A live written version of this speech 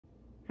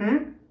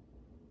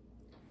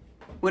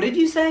What did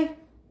you say?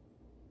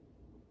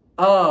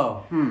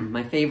 Oh,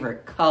 my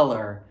favorite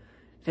color.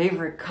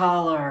 Favorite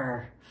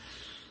color.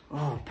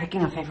 Oh,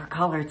 picking a favorite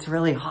color, it's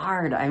really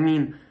hard. I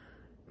mean,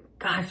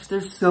 gosh,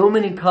 there's so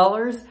many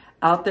colors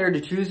out there to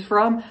choose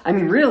from. I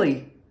mean,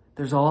 really,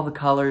 there's all the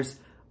colors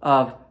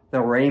of the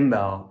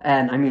rainbow.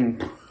 And I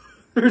mean,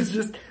 there's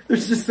just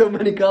so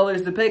many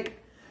colors to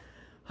pick.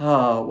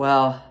 Oh,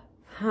 well,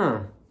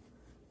 I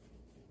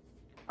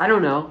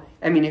don't know.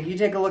 I mean, if you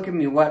take a look at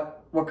me,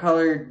 what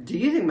color do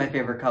you think my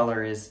favorite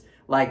color is?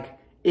 Like,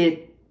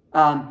 it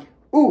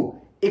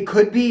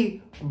could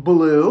be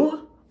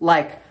blue,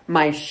 like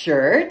my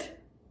shirt.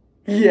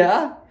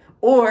 Yeah.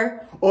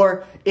 Or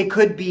it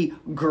could be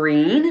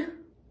green,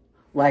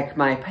 like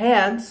my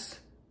pants.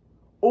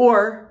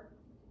 Or,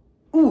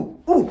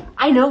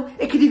 I know,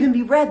 it could even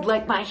be red,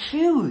 like my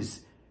shoes.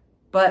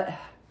 But,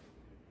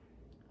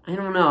 I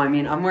don't know. I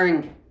mean, I'm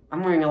wearing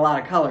a lot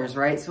of colors,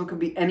 right? So it could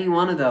be any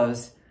one of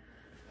those.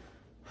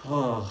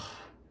 Oh,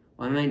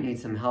 well, I might need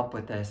some help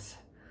with this.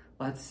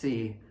 Let's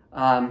see.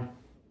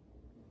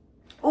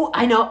 Oh,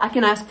 I know, I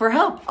can ask for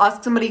help.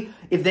 Ask somebody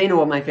if they know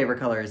what my favorite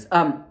color is.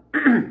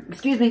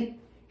 Excuse me.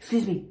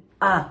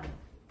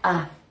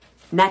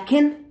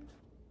 Napkin?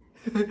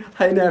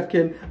 Hi,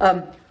 Napkin.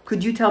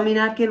 Could you tell me,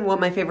 Napkin, what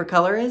my favorite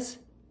color is?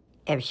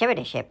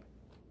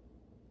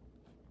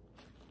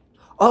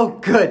 Oh,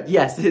 good,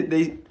 yes,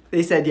 they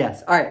said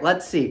yes. All right,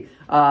 let's see.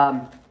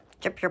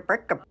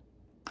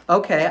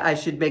 Okay, I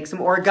should make some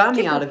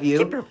origami out of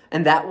you,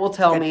 and that will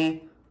tell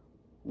me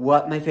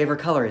what my favorite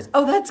color is.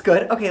 Oh, that's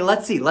good. Okay,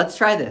 let's see. Let's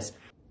try this.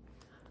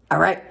 All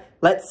right,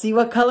 let's see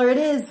what color it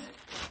is.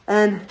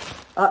 And,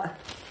 but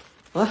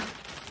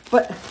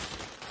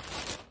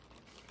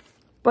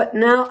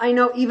now I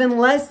know even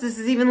less. This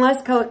is even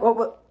less color.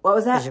 What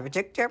was that?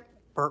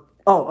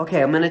 Oh,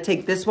 okay, I'm gonna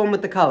take this one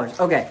with the colors.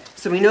 Okay,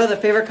 so we know the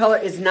favorite color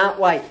is not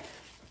white.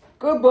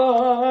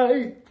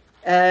 Goodbye.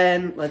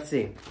 And let's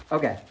see.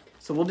 Okay,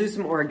 so we'll do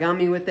some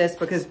origami with this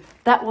because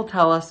that will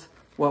tell us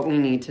what we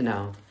need to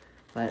know.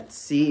 Let's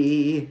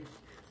see,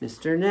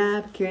 Mr.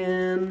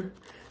 Napkin,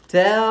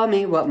 tell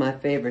me what my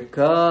favorite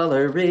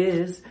color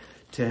is.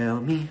 Tell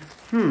me,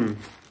 I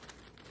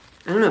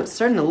don't know, it's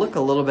starting to look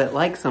a little bit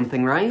like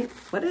something, right?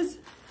 What is,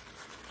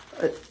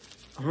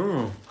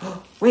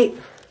 wait,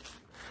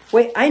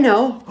 I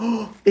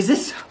know. Is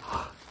that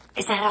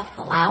a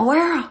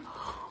flower?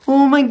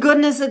 Oh my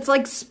goodness, it's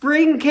like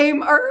spring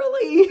came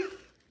early.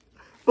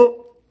 But,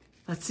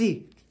 let's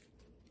see.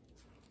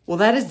 Well,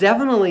 that is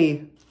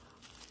definitely...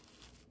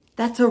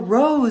 That's a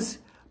rose,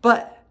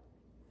 but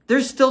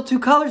there's still two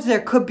colors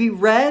there. Could be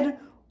red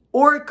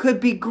or it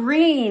could be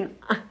green.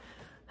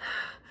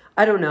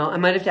 I don't know. I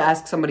might have to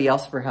ask somebody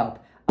else for help.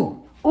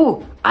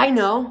 Oh, I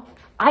know.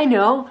 I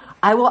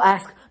will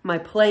ask my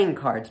playing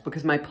cards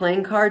because my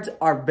playing cards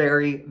are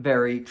very,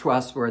 very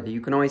trustworthy.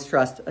 You can always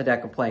trust a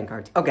deck of playing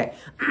cards. Okay.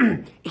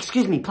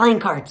 Excuse me, playing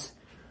cards.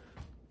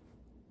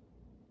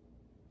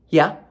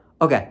 Yeah?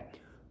 Okay.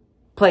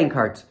 Playing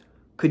cards.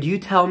 Could you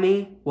tell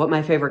me what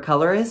my favorite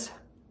color is?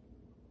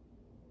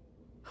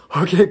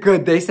 Okay,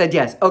 good. They said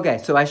yes. Okay,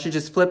 so I should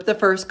just flip the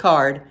first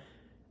card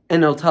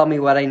and it'll tell me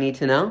what I need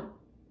to know?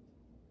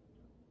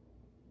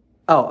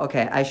 Oh,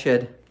 okay. I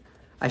should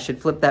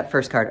flip that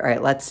first card. All right,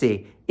 let's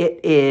see.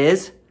 It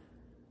is...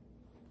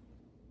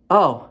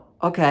 Oh,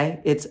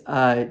 okay. It's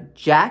a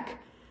Jack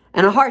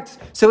and a hearts.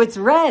 So it's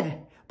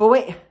red. But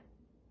wait.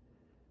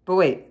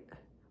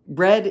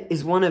 Red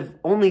is one of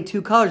only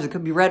two colors. It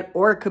could be red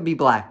or it could be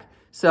black.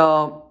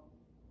 So,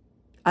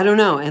 I don't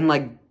know. And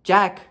like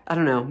Jack, I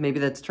don't know. Maybe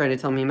that's trying to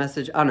tell me a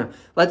message. I don't know.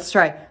 Let's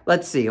try.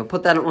 Let's see. I'll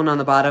put that one on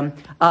the bottom.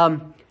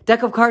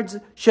 Deck of cards.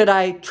 Should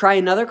I try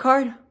another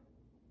card?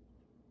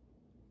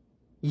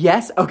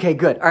 Yes? Okay,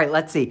 good. All right,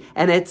 let's see.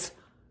 And it's...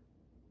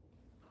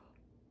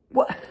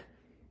 What?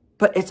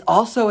 But it's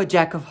also a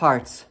Jack of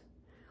hearts.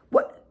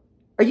 What?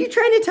 Are you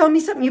trying to tell me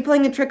something? You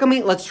playing a trick on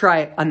me? Let's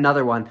try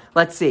another one.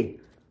 Let's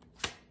see.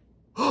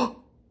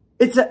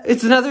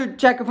 It's another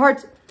Jack of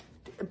hearts.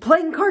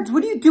 Playing cards,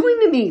 what are you doing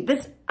to me?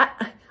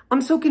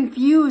 I'm so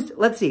confused.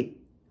 Let's see.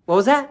 What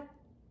was that?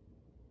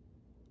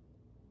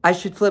 I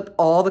should flip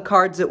all the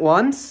cards at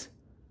once?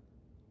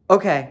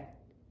 Okay.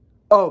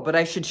 Oh, but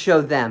I should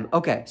show them.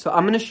 Okay, so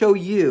I'm going to show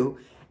you,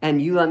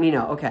 and you let me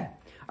know. Okay.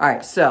 All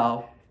right,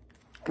 so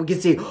we can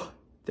see...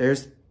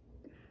 There's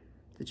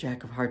the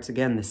Jack of hearts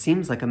again. This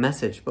seems like a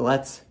message, but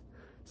let's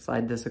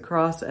slide this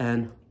across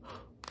and...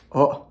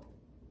 Huh.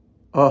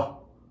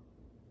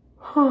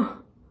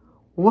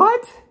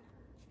 What?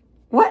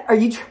 What? Are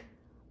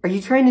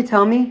you trying to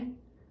tell me,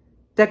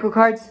 deck of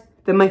cards,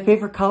 that my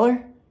favorite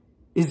color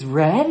is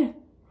red?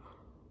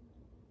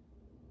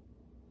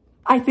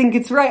 I think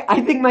it's right.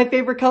 I think my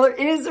favorite color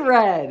is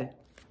red.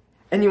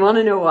 And you want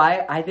to know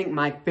why I think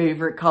my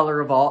favorite color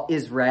of all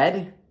is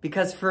red?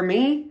 Because for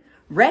me,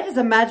 red is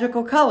a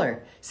magical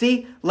color.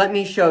 See, let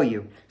me show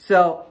you.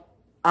 So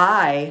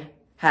I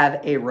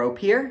have a rope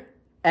here,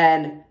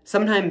 and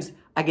sometimes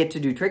I get to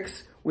do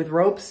tricks with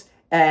ropes.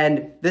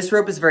 And this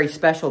rope is very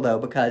special though,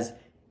 because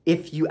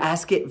if you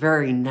ask it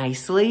very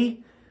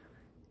nicely,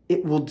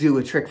 it will do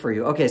a trick for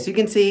you. Okay, so you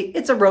can see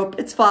it's a rope,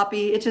 it's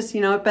floppy, it just,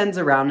 you know, it bends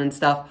around and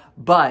stuff.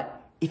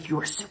 But if you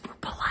are super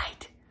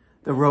polite,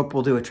 the rope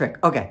will do a trick.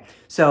 Okay,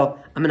 so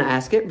I'm gonna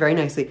ask it very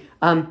nicely.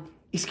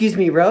 Excuse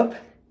me, rope,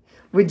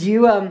 would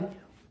you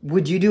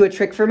do a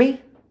trick for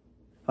me?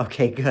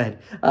 Okay, good.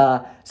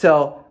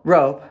 So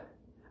rope,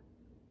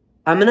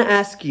 I'm gonna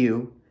ask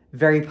you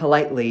very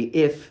politely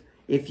if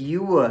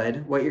you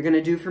would, what you're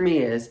gonna do for me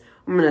is,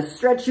 I'm gonna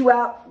stretch you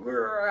out.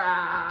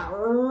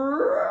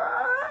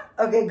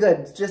 Okay,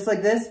 good, just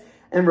like this.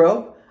 And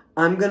rope,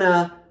 I'm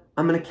gonna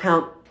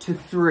count to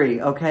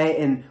 3,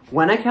 okay? And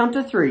when I count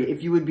to 3,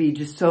 if you would be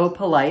just so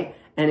polite,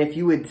 and if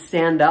you would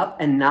stand up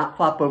and not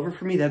flop over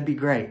for me, that'd be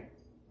great.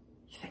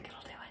 You think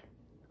it'll do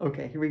it?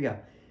 Okay, here we go.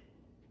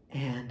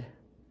 And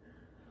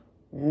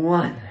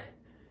 1,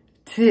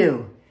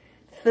 2,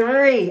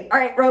 3. All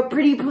right, rope,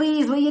 pretty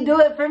please, will you do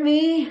it for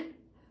me?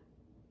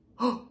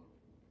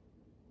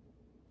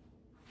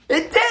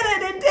 It did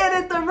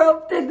it, the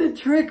rope did the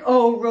trick.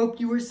 Oh, rope,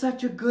 you were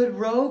such a good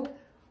rope.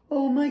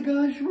 Oh my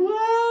gosh,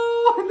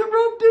 whoa, the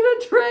rope did a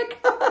trick.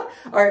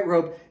 All right,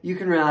 rope, you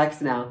can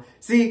relax now.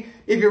 See,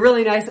 if you're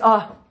really nice,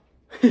 oh,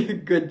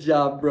 good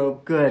job,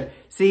 rope, good.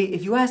 See,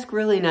 if you ask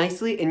really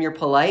nicely and you're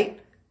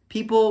polite,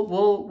 people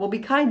will be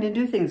kind and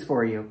do things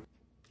for you.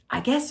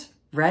 I guess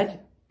red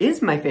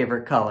is my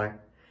favorite color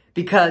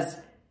because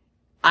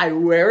I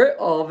wear it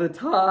all the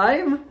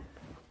time.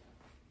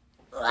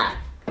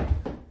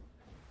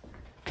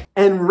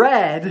 And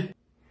red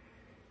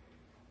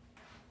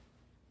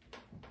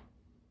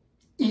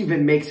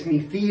even makes me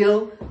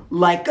feel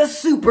like a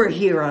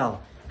superhero.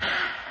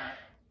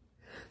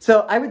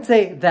 So I would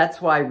say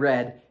that's why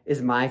red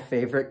is my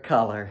favorite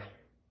color.